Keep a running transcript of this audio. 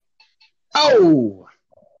Oh,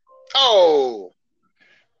 Oh,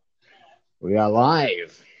 we are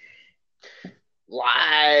live.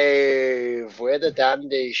 live. We're the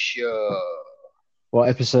Dandy Show. What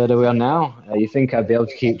episode are we on now? You think I'd be able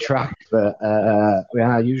to keep track, but we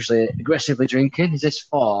are usually aggressively drinking. Is this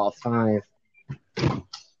 4 or 5?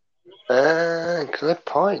 Good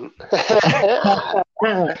point.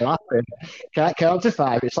 Laughing. Can't count to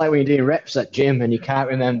 5. It's like when you're doing reps at gym and you can't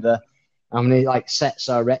remember how many sets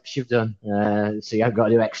or reps you've done. So you've got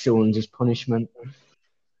to do extra ones as punishment.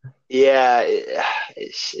 Yeah,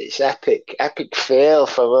 it's epic fail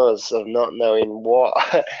for us of not knowing what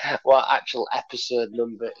what actual episode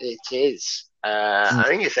number it is. I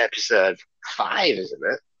think it's episode 5, isn't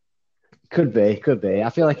it? Could be. I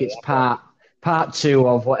feel like it's part 2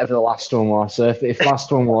 of whatever the last one was. So if last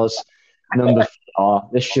one was number 4,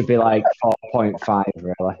 this should be like 4.5,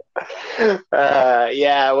 really.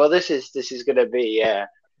 Yeah. Well, this is going to be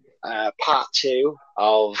part 2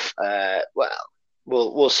 of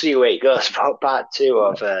we'll see where it goes. But part 2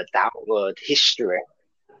 of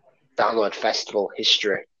download festival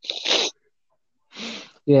history.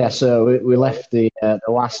 Yeah, so we left the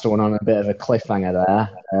last one on a bit of a cliffhanger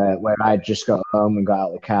there, where I just got home and got out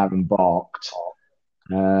of the car and balked.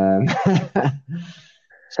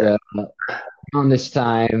 So on this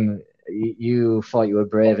time, you thought you were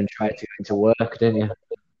brave and tried to go into work, didn't you?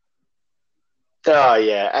 Oh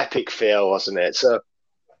yeah, epic fail, wasn't it? So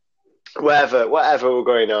whatever were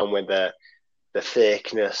going on with the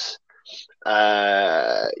fakeness.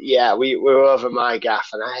 Yeah, we were over my gaff,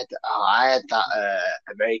 and I had that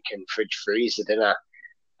American fridge freezer, didn't I?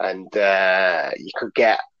 And you could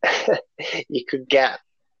get you could get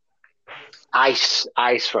ice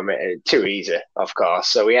from it too easy, of course.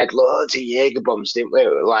 So we had loads of Jaeger bombs, didn't we?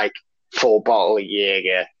 Like full bottle of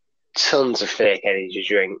Jaeger, tons of fake energy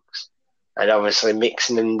drinks, and obviously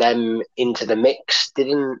mixing them into the mix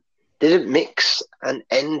didn't mix and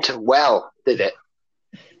end well, did it?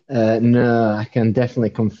 No, I can definitely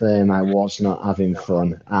confirm I was not having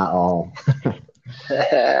fun at all.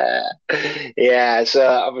 Yeah, so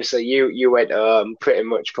obviously you went pretty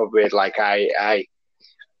much probably like I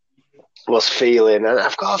was feeling, and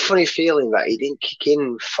I've got a funny feeling that he didn't kick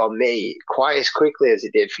in for me quite as quickly as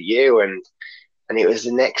it did for you, and it was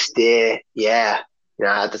the next day. Yeah,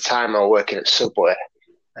 at the time I was working at Subway,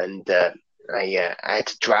 and I had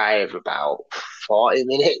to drive about 40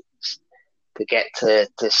 minutes to get to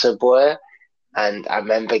Subway, and I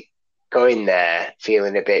remember going there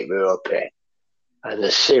feeling a bit ropey. And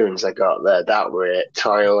as soon as I got there, that were it.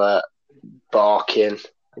 Toilet, barking,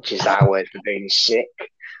 which is our word for being sick.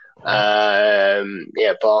 Yeah,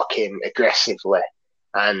 barking aggressively,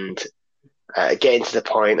 and getting to the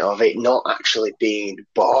point of it not actually being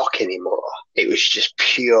bark anymore. It was just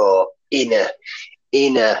pure inner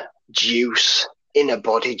juice, inner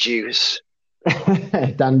body juice.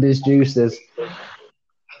 Dandy's juices.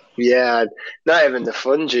 Yeah, not even the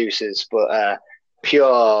fun juices, but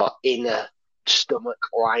pure inner stomach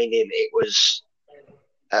lining. It was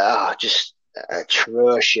just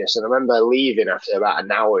atrocious. And I remember leaving after about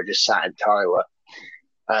an hour, just sat in the toilet.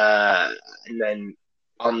 And then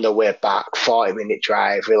on the way back, 40-minute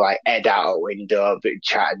drive, we like head out a window, but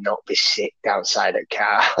try to not be sick outside the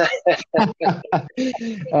car.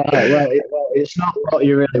 It's not what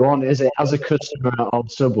you really want, is it? As a customer on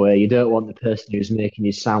Subway, you don't want the person who's making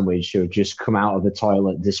your sandwich to have just come out of the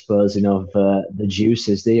toilet disposing of the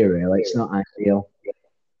juices, do you, really? It's not ideal.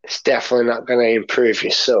 It's definitely not going to improve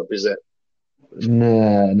your sub, is it?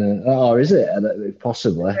 No. Oh, is it?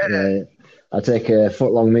 Possibly. I'll take a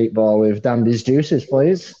foot-long meatball with Dandy's juices,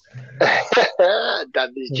 please.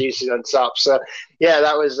 Dandy's juices on top. So yeah,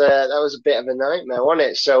 that was a bit of a nightmare, wasn't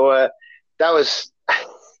it? So that was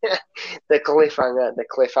the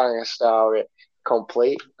cliffhanger story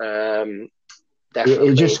complete. Definitely.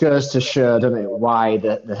 It just goes to show, doesn't it, why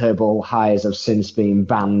the herbal highs have since been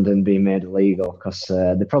banned and been made illegal, because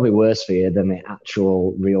they're probably worse for you than the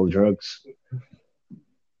actual real drugs.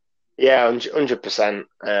 Yeah, 100%.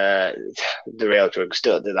 The real drugs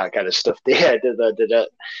don't do that kind of stuff. They don't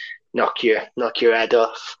knock your head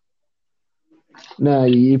off. No,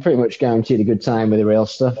 you pretty much guaranteed a good time with the real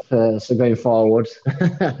stuff. So going forward,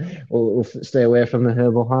 we'll stay away from the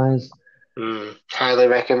herbal highs. Highly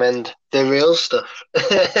recommend the real stuff.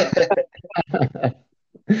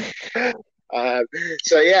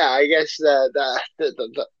 So yeah, I guess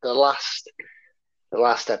the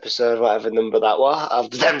last episode, whatever number that was, of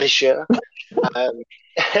the Denver Show,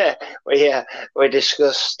 we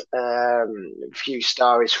discussed a few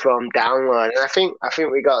stories from download, and I think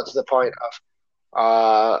we got to the point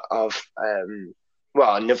of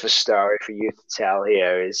another story for you to tell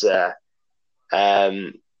here is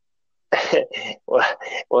um,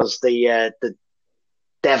 was the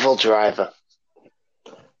Devil Driver.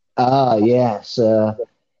 Oh, yes.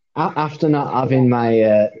 After not having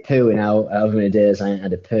my poo in however many days I ain't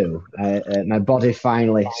had a poo, my body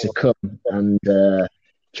finally succumbed and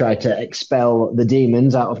tried to expel the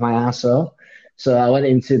demons out of my arsehole. So I went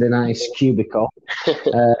into the nice cubicle.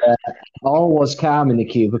 Uh, all was calm in the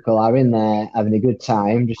cubicle. I'm in there having a good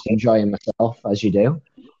time, just enjoying myself as you do.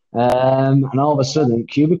 And all of a sudden, the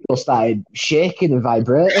cubicle started shaking and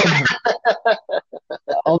vibrating.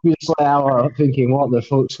 Obviously, I was thinking, what the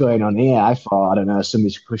fuck's going on here? I thought, I don't know,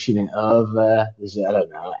 somebody's pushing it over. I don't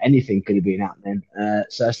know, anything could have been happening.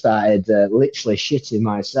 So I started literally shitting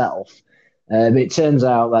myself. But it turns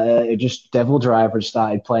out that it just Devil Driver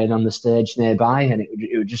started playing on the stage nearby, and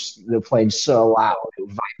it was just they were playing so loud, it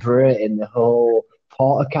was vibrating the whole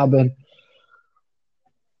porter cabin.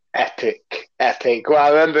 Epic, epic. Well, I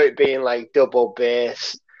remember it being like double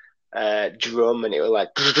bass drum, and it was like,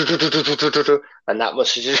 and that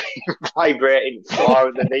must have just been vibrating floor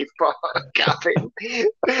underneath cabin,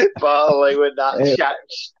 bottling with that It, chat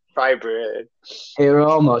vibrating. it was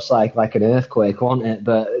almost like an earthquake, wasn't it?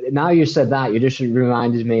 But now you said that, you just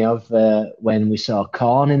reminded me of when we saw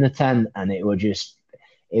Corn in the tent, and it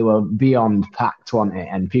were beyond packed, wasn't it?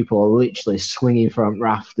 And people were literally swinging from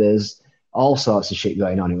rafters, all sorts of shit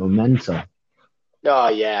going on. It was mental. Oh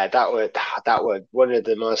yeah, that was one of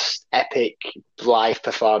the most epic live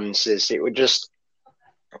performances. It was just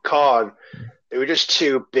Corn. They were just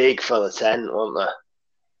too big for the tent, weren't they?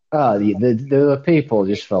 Oh, there were people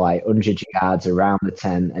just for like 100 yards around the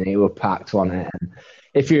tent, and it were packed on it. And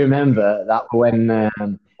if you remember, that when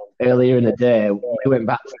earlier in the day we went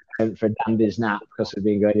back to the tent for Dandy's nap because we'd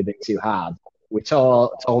been going a bit too hard. We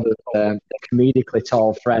told a comedically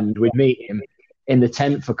tall friend we'd meet him in the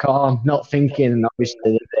tent for Corn, not thinking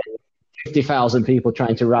obviously that 50,000 people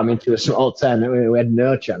trying to ram into a small tent. We had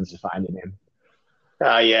no chance of finding him.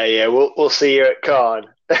 Oh yeah, yeah. We'll see you at Corn.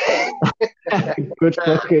 Good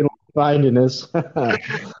fucking finding us.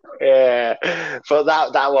 Yeah, but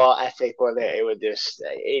that was epic, wasn't it? It was just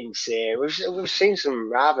insane. We've seen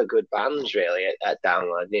some rather good bands really at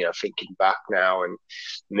Download. You know, thinking back now, and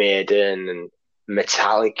Maiden and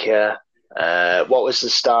Metallica. What was the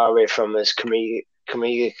story from his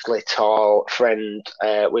comedically tall friend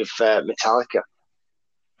with Metallica?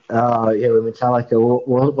 Oh, yeah, with Metallica.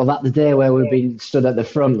 Well, that the day where we've been stood at the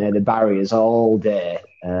front near the barriers all day.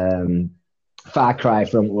 Far cry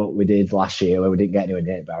from what we did last year where we didn't get anywhere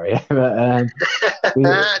near the barrier. But we,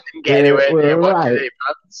 Didn't get anywhere near watching right. any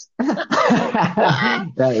bands.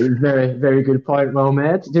 That is very, very good point, well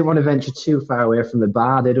made. Didn't want to venture too far away from the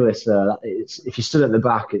bar, did we? So if you stood at the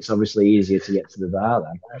back, it's obviously easier to get to the bar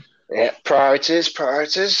then. Yeah, priorities.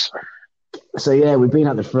 So yeah, we've been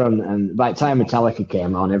at the front, and by the time Metallica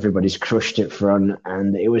came on, everybody's crushed at front,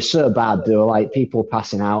 and it was so bad. There were like people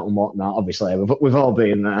passing out and whatnot. Obviously, we've all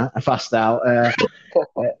been passed out.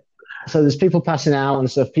 So there's people passing out and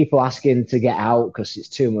stuff. People asking to get out because it's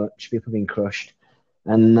too much. People being crushed,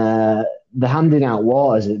 and they're handing out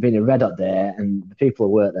waters. It's been a red hot day, and the people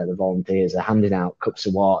who work there, the volunteers, are handing out cups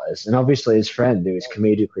of waters. And obviously, his friend, who is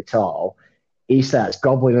comedically tall, he starts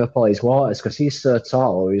gobbling up all his waters because he's so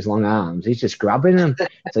tall with his long arms. He's just grabbing them.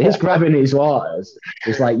 So he's grabbing his waters.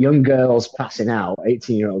 There's like young girls passing out,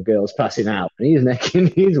 18-year-old girls passing out, and he's necking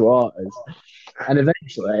his waters. And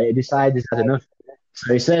eventually he decides he's had enough.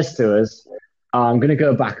 So he says to us, oh, I'm going to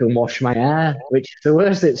go back and wash my hair, which is the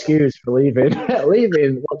worst excuse for leaving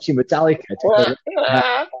watching Metallica.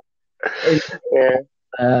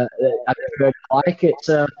 I don't like it.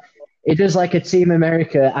 So it does like a Team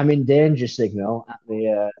America I'm in danger signal at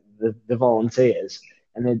the volunteers,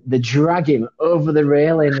 and they drag him over the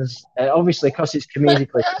railings. Obviously, because it's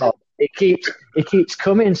comedically tough, it keeps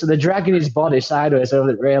coming, so they're dragging his body sideways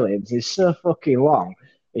over the railings. It's so fucking long.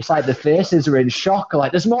 It's like the faces are in shock.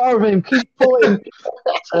 Like, there's more of him. Keep pulling.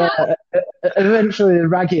 Eventually, they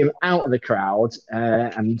drag him out of the crowd,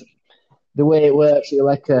 and the way it works, you're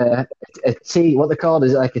like a T. What they call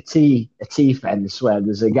is like a T fence where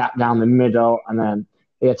there's a gap down the middle, and then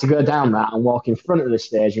he had to go down that and walk in front of the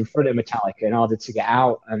stage, in front of Metallica, in order to get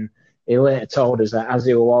out. And he later told us that as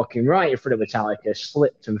they were walking right in front of Metallica,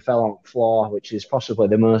 slipped and fell on the floor, which is possibly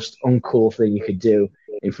the most uncool thing you could do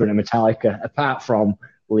in front of Metallica, apart from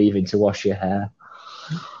leaving to wash your hair.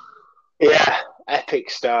 Yeah, epic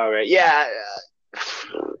story. Yeah.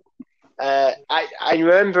 I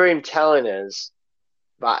remember him telling us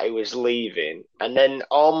that he was leaving, and then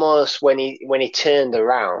almost when he turned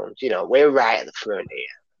around, you know, we're right at the front here.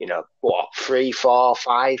 You know, what, 3, 4,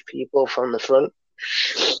 5 people from the front,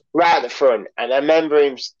 right at the front, and I remember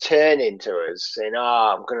him turning to us, saying,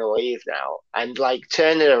 "Oh, I'm going to leave now," and like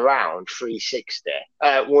turning around 360,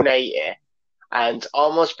 180, and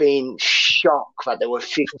almost being shocked that there were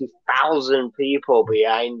 50,000 people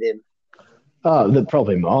behind him. Oh,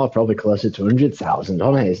 probably more, probably closer to 100,000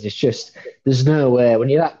 on it. It's just, there's no way, when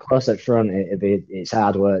you're that close up front, it's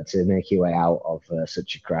hard work to make your way out of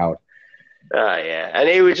such a crowd. Oh yeah, and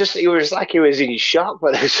he was like he was in shock,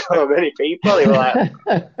 but there's so many people. He was like,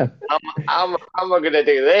 how am I going to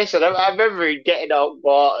do this? And I remember him getting out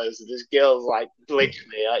waters, and this girl's like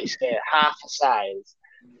literally, like you say, half the size,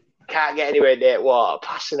 can't get anywhere near water,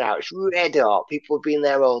 passing out. It's red hot. People have been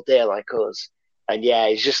there all day like us. And yeah,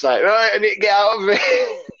 he's just like, right, I need to get out of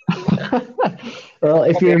Well,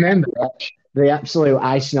 if you remember, the absolute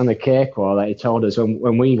icing on the cake was that he told us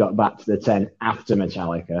when we got back to the tent after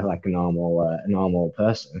Metallica, like a normal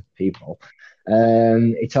person, people.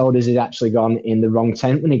 He told us he'd actually gone in the wrong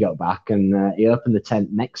tent when he got back, and he opened the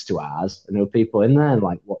tent next to ours, and there were people in there, and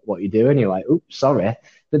like, what are you doing? You're like, oops, sorry.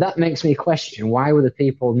 But that makes me question, why were the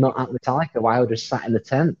people not at Metallica? Why were they sat in the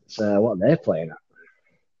tent? So what are they playing at?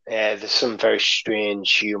 Yeah, there's some very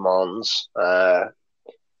strange humans,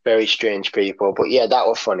 very strange people. But yeah, that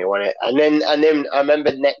was funny, wasn't it? And then I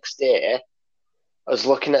remember next day, I was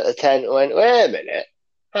looking at the tent and went, wait a minute,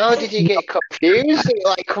 how did you get confused? It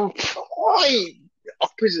was like complete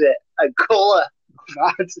opposite a colour.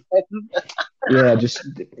 Yeah, just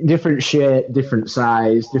different shape, different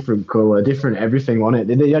size, different colour, different everything on it.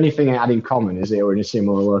 The only thing it had in common is they were in a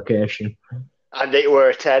similar location. And it were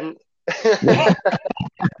a tent.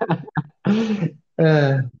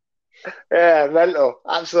 uh, Yeah, mental,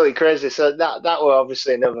 absolutely crazy. So that was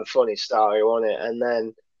obviously another funny story, wasn't it? And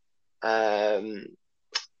then, um,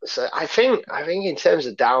 so I think in terms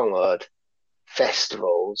of download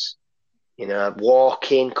festivals,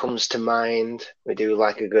 walking comes to mind. We do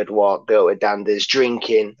like a good walk, built with danders,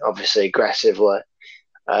 drinking obviously aggressively.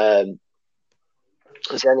 Um,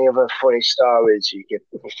 is there any other funny stories you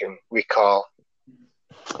can recall?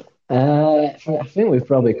 I think we've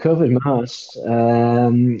probably covered most.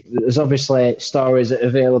 There's obviously stories that are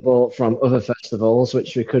available from other festivals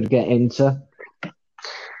which we could get into.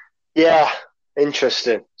 Yeah,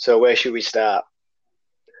 interesting. So where should we start?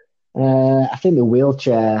 I think the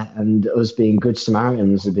wheelchair and us being good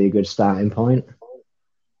Samaritans would be a good starting point.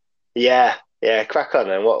 Yeah, yeah, crack on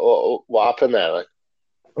then. What happened there then?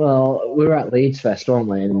 Well, we were at Leeds Fest, weren't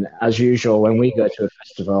we? And as usual, when we go to a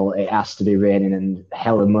festival, it has to be raining and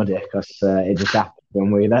hella muddy because it just happened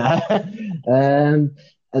when we were there.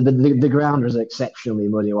 And the ground was exceptionally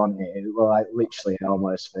muddy, wasn't it? It was like literally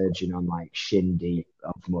almost verging on like shin deep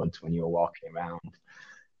of mud when you were walking around.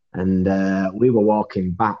 And we were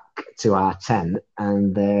walking back to our tent,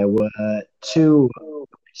 and there were two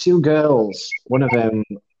girls. One of them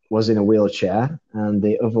was in a wheelchair, and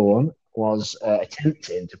the other one was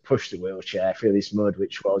attempting to push the wheelchair through this mud,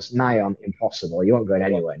 which was nigh on impossible. You weren't going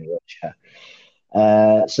anywhere in a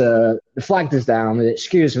wheelchair. So the flagged us down with,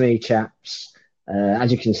 excuse me, chaps.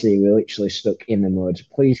 As you can see, we're literally stuck in the mud.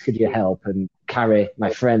 Please, could you help and carry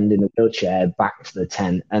my friend in the wheelchair back to the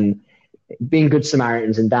tent? And being good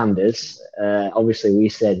Samaritans and danders, obviously we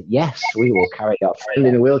said, yes, we will carry our friend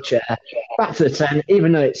in a wheelchair back to the tent,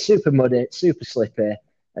 even though it's super muddy, super slippy,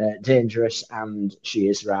 dangerous, and she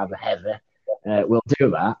is rather heavy. We'll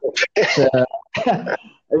do that. So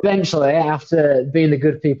eventually, after being the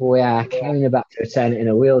good people we are, carrying her back to a tent in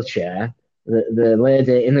a wheelchair, the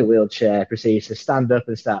lady in the wheelchair proceeds to stand up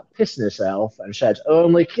and start pissing herself and said,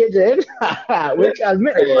 only kidding, which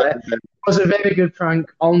admittedly was a very good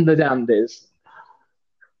prank on the dandies.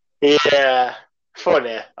 Yeah,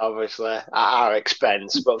 funny, obviously, at our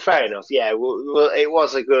expense, but fair enough. Yeah, it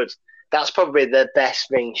was a good. That's probably the best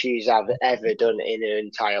thing she's ever done in her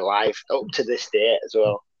entire life, up to this date as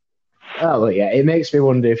well. Oh, well, yeah, it makes me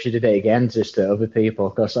wonder if she did it again just to other people,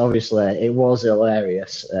 because obviously it was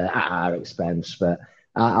hilarious at our expense. But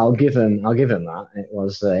I'll give him that. It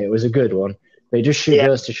was a good one. But it just Yeah,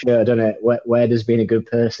 goes to show, doesn't it? Where does being a good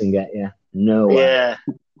person get you? Nowhere.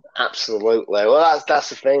 yeah, absolutely. Well, that's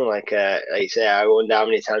the thing. Like you say, I wonder how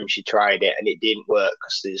many times she tried it and it didn't work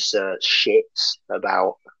because there's shits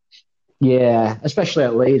about. Yeah, especially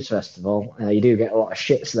at Leeds Festival, you do get a lot of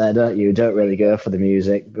shits there, don't you? You don't really go for the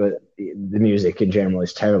music, but the music in general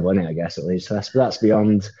is terrible, isn't it, I guess, at Leeds Fest. But that's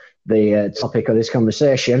beyond the topic of this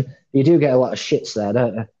conversation. You do get a lot of shits there,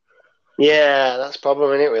 don't you? Yeah, that's the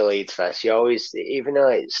problem in it with Leeds Fest. You always, even though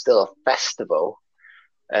it's still a festival,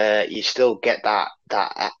 you still get that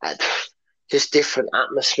just different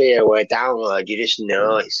atmosphere where download you just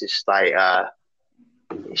know it's just like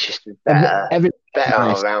it's just Every, better every better all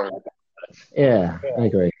nice. around. Yeah, I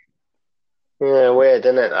agree. Yeah, weird,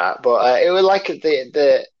 isn't it, that? But it was like I'd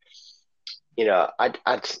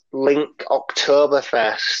link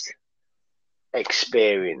Oktoberfest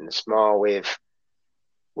experience more with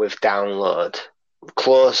Download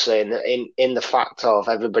closer in the fact of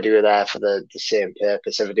everybody were there for the same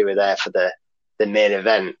purpose. Everybody were there for the main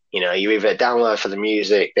event. You either Download for the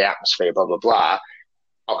music, the atmosphere, blah blah blah.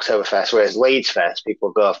 Oktoberfest, whereas Leeds Fest,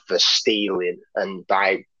 people go for stealing and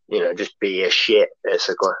buy, just beer shit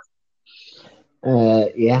basically.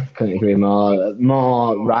 Yeah, couldn't agree more.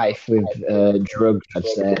 More rife with drugs, I'd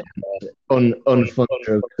say, unfun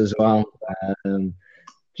drugs as well. Um,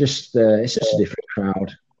 it's just a different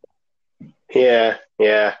crowd. Yeah,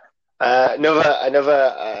 yeah.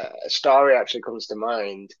 Another story actually comes to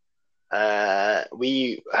mind. In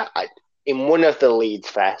one of the Leeds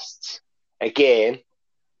fests, again,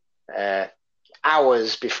 uh,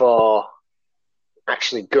 hours before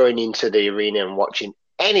actually going into the arena and watching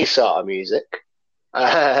any sort of music,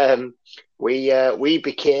 we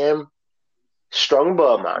became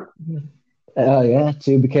Strongbow Man. Oh yeah,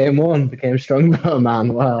 two became one, became Strongbow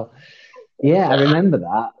Man. Well, yeah, I remember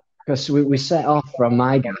that because we set off from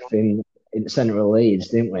my gaff in central Leeds,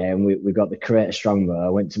 didn't we? And we got the crate of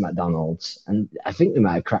Strongbow, went to McDonald's, and I think we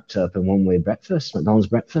might have cracked open one with breakfast, McDonald's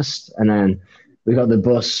breakfast, and then we got the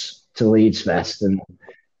bus to Leeds Fest, and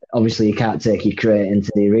obviously you can't take your crate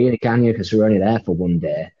into the arena, can you? Because we're only there for one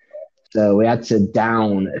day. So we had to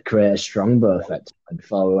down a crate of Strongbow effectively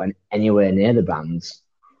before we went anywhere near the bands.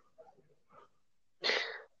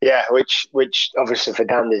 Yeah, which obviously for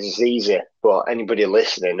Dandies is easy, but anybody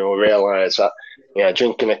listening will realise that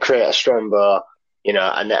drinking a crate of Strongbow,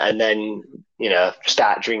 and then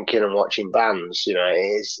start drinking and watching bands,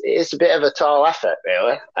 it's a bit of a tall effort,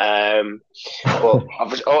 really. But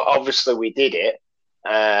obviously we did it.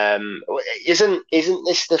 Isn't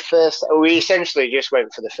this the first? We essentially just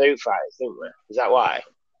went for the Foo Fighters, didn't we? Is that why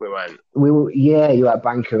we went? Yeah, you are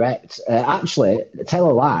bang correct. Actually, tell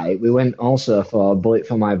a lie, we went also for Bullet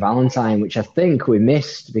for My Valentine, which I think we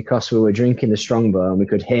missed because we were drinking the Strongbow and we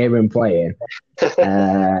could hear him playing.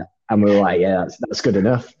 And we were like, yeah, that's good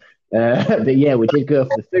enough. But yeah, we did go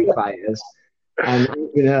for the Foo Fighters. And,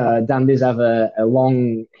 Dandies have a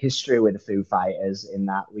long history with the Foo Fighters in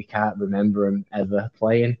that we can't remember them ever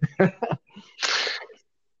playing.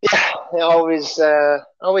 Yeah, always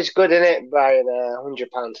good in it buying a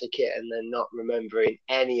 £100 ticket and then not remembering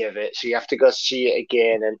any of it. So you have to go see it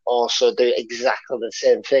again and also do exactly the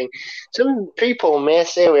same thing. Some people may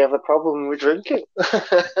say we have a problem with drinking.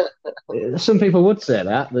 Some people would say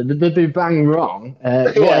that. They'd be bang wrong.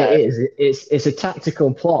 What it is, it's a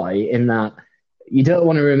tactical ploy in that you don't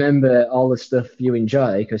want to remember all the stuff you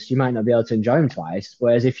enjoy because you might not be able to enjoy them twice.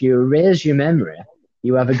 Whereas if you erase your memory,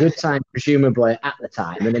 you have a good time, presumably, at the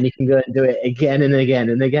time, and then you can go and do it again and again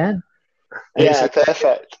and again. And yeah,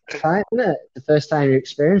 perfect. Time, isn't it? The first time you're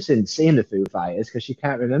experiencing seeing the Foo Fighters because you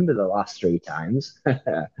can't remember the last three times.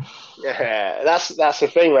 Yeah, that's the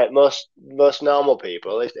thing. Like most normal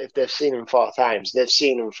people, if they've seen them 4 times, they've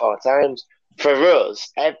seen them 4 times. For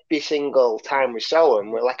us, every single time we saw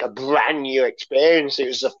them, we're like a brand new experience. It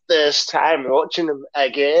was the first time watching them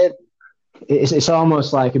again. It's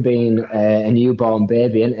almost like being a newborn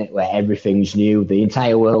baby, isn't it? Where everything's new, the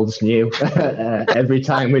entire world's new every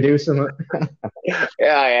time we do something.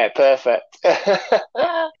 Yeah, perfect.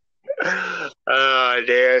 Oh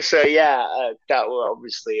dear. So yeah, that was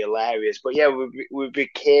obviously hilarious. But yeah, we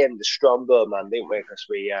became the Strongbow Man, didn't we? Because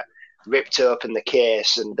we ripped open the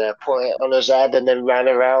case and put it on his head and then ran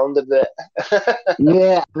around a bit.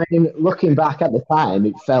 Yeah, I mean, looking back at the time,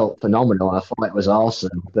 it felt phenomenal. I thought it was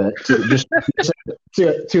awesome. But to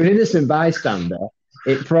an innocent bystander,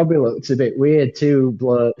 it probably looked a bit weird too,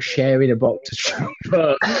 blokes sharing a box of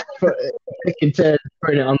Strongbow, taking turns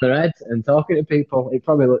putting it on their head and talking to people. It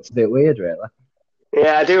probably looked a bit weird, really.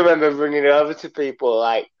 Yeah, I do remember bringing it over to people.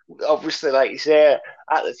 Like, obviously, like you say,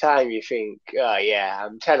 at the time you think, oh yeah,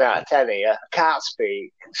 I'm 10 out of 10 here. I can't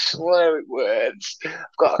speak, slurring words.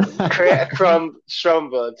 I've got to create a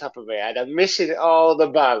Strongbow on top of my head. I'm missing all the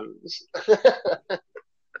bands.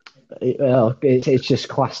 Well, it's just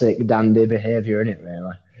classic dandy behaviour, isn't it,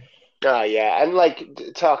 really? Oh yeah, and like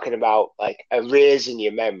talking about like erasing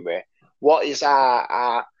your memory. What is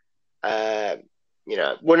our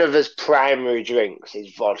one of his primary drinks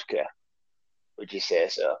is vodka. Would you say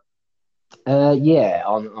so? Yeah,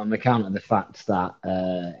 on account of the fact that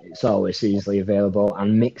it's always easily available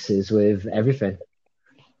and mixes with everything.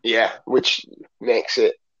 Yeah, which makes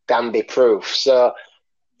it dandy proof. So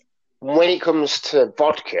when it comes to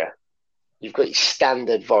vodka, you've got your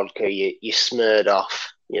standard vodka, you smeared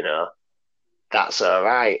off, that's all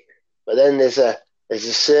right. But then there's a there's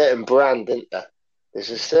a certain brand, isn't there?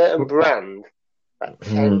 There's a certain brand that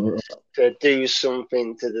tends to do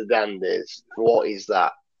something to the dandies. What is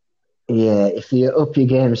that? Yeah, if you up your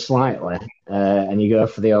game slightly and you go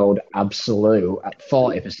for the old absolute at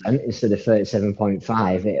 40% instead of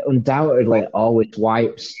 37.5, it undoubtedly always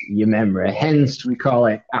wipes your memory. Hence, we call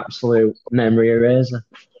it absolute memory eraser.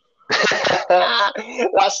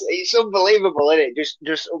 It's unbelievable, isn't it?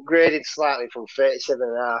 Just upgraded slightly from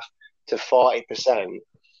 37.5 to 40%.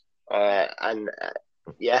 And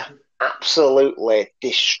yeah, absolutely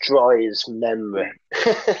destroys memory.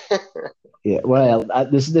 Yeah, well,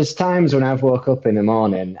 there's times when I've woke up in the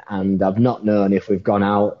morning and I've not known if we've gone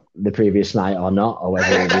out the previous night or not, or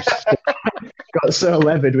whether we just got so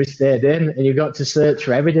levered we stayed in, and you've got to search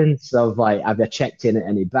for evidence of like, have I checked in at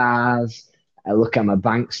any bars? I look at my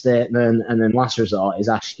bank statement, and then last resort is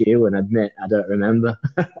ask you and admit I don't remember.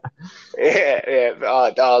 Yeah.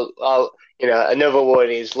 Another one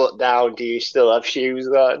is look down. Do you still have shoes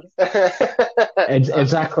on?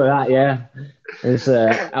 Exactly that, yeah. It's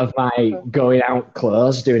have my going out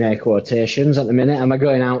clothes, doing air quotations at the minute, am I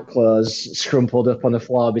going out clothes scrumpled up on the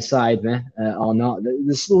floor beside me or not?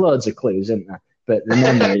 There's loads of clues, isn't there? But the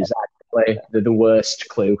memory is actually the worst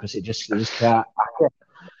clue because you just can't.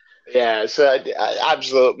 Yeah, so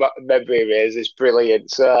absolute memory erase is brilliant.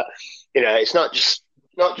 So, it's not just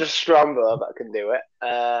Strongbow that can do it.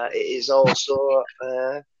 It is also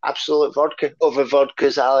Absolute vodka. Other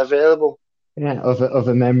vodkas are available. Yeah,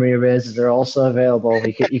 other memory erasers are also available.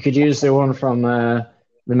 You could use the one from the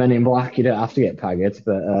Men in Black. You don't have to get Pagged,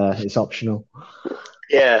 but it's optional.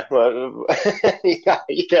 Yeah, well,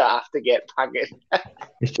 you don't have to get Pagged.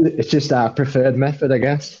 It's just our preferred method, I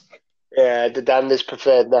guess. Yeah, the dandy's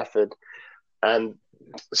preferred method, and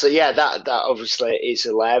so yeah, that obviously is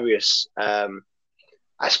hilarious.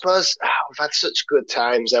 I suppose we've had such good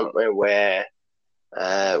times, haven't we? Where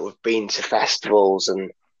we've been to festivals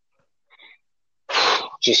and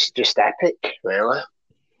just epic, really.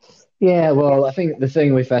 Yeah, well, I think the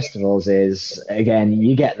thing with festivals is, again,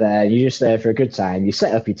 you get there, you're just there for a good time. You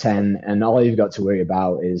set up your tent, and all you've got to worry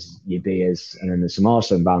about is your beers, and then there's some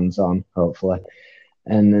awesome bands on, hopefully.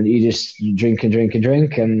 And then you just drink and drink and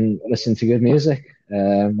drink and listen to good music.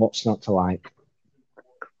 What's not to like?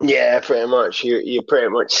 Yeah, pretty much. You pretty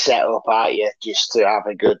much set up, aren't you, just to have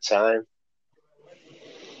a good time.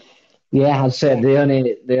 Yeah, I'd say the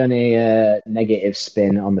only negative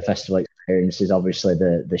spin on the festival experience is obviously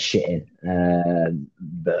the shitting.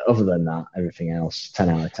 But other than that, everything else, 10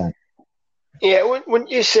 out of 10. Yeah, wouldn't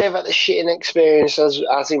you say that the shitting experience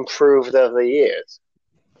has improved over the years?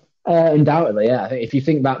 Undoubtedly, yeah. I think if you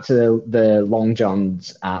think back to the Long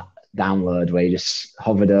Johns at Download, where you just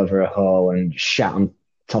hovered over a hole and shat on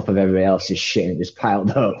top of everybody else's shit and it just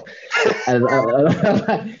piled up. and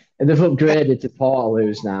they've upgraded to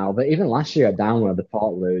Portaloos now. But even last year at Download, the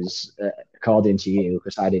Portaloos, according to you,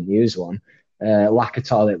 because I didn't use one, lack of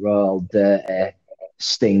toilet roll, dirty,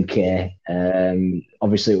 stinky.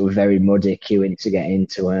 Obviously, it was very muddy queuing to get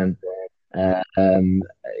into them.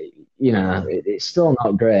 It's still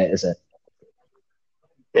not great, is it?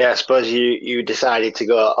 Yeah, I suppose you decided to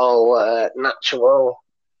go all natural.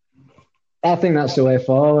 I think that's the way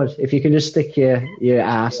forward. If you can just stick your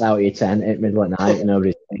ass out of your tent at middle of the night and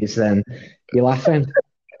nobody sees, then you're laughing.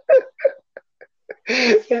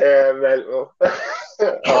 Yeah, mental.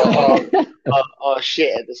 or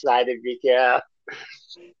shit at the side of your car.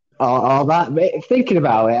 Or that. Thinking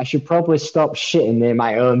about it, I should probably stop shitting near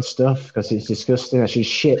my own stuff because it's disgusting. I should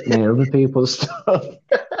shit near other people's stuff.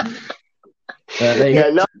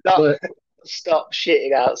 Not stop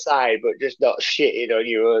shitting outside, but just not shitting on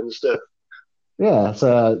your own stuff. Yeah,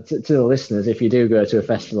 so to the listeners, if you do go to a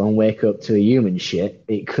festival and wake up to a human shit,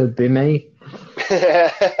 it could be me.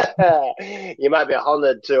 You might be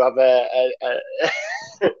honoured to have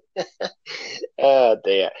oh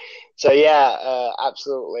dear. So yeah,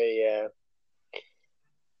 absolutely,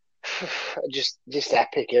 just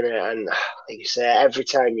epic, innit? And like you say, every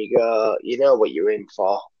time you go, you know what you're in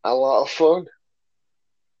for. A lot of fun.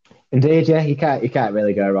 Indeed, yeah, you can't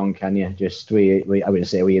really go wrong, can you? Just I wouldn't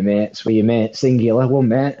say with your mates, singular, one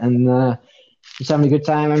mate, and just having a good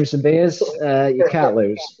time, having some beers. You can't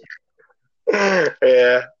lose.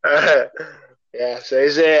 Yeah, yeah. So,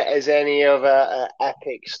 is there any other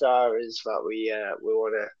epic stories that we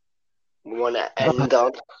want to end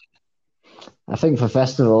on? I think for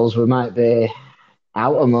festivals, we might be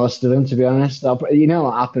out of most of them, to be honest. You know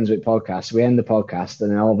what happens with podcasts? We end the podcast, and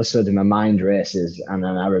then all of a sudden my mind races, and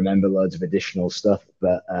then I remember loads of additional stuff.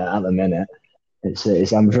 But at the minute,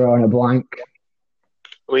 it's I'm drawing a blank.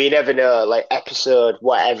 We never know. Like episode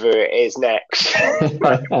whatever it is next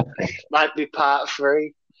might be part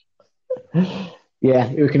 3. Yeah,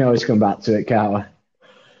 we can always come back to it, can't we?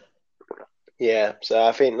 Yeah. So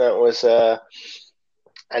I think that was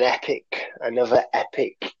another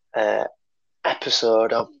epic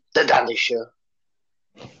episode of the Danny Show.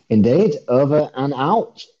 Indeed, over and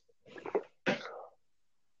out.